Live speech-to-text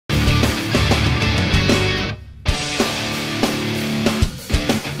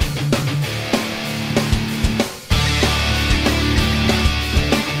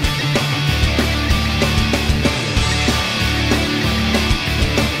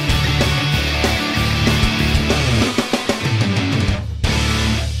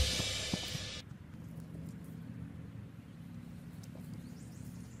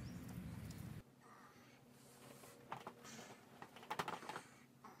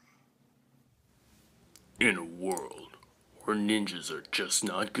In a world where ninjas are just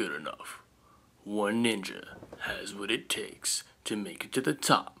not good enough, one ninja has what it takes to make it to the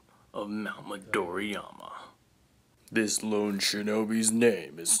top of Mount Midoriyama. This lone shinobi's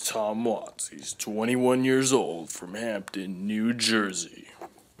name is Tom Watts. He's 21 years old from Hampton, New Jersey.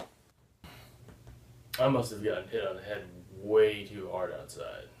 I must have gotten hit on the head way too hard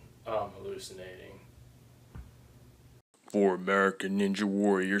outside. I'm hallucinating. For American Ninja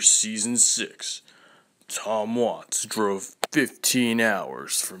Warrior Season 6, Tom Watts drove 15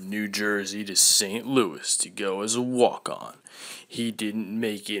 hours from New Jersey to St. Louis to go as a walk-on. He didn't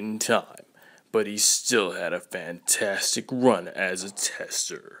make it in time, but he still had a fantastic run as a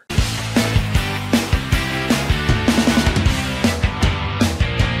tester.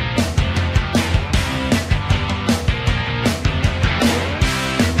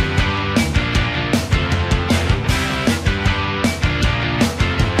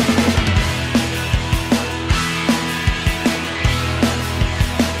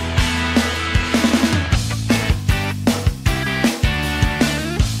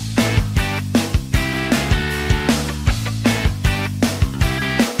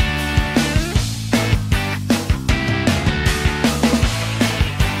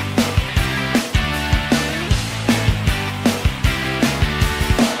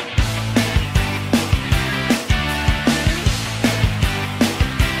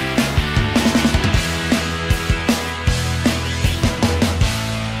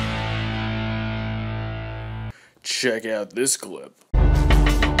 Check out this clip.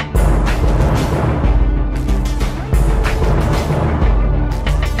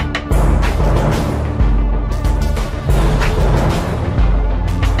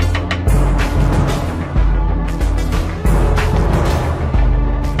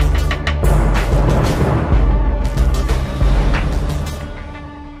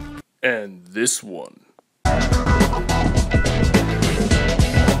 And this one.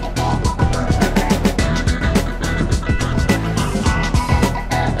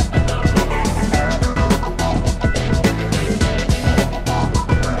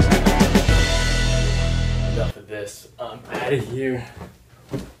 I'm out of here.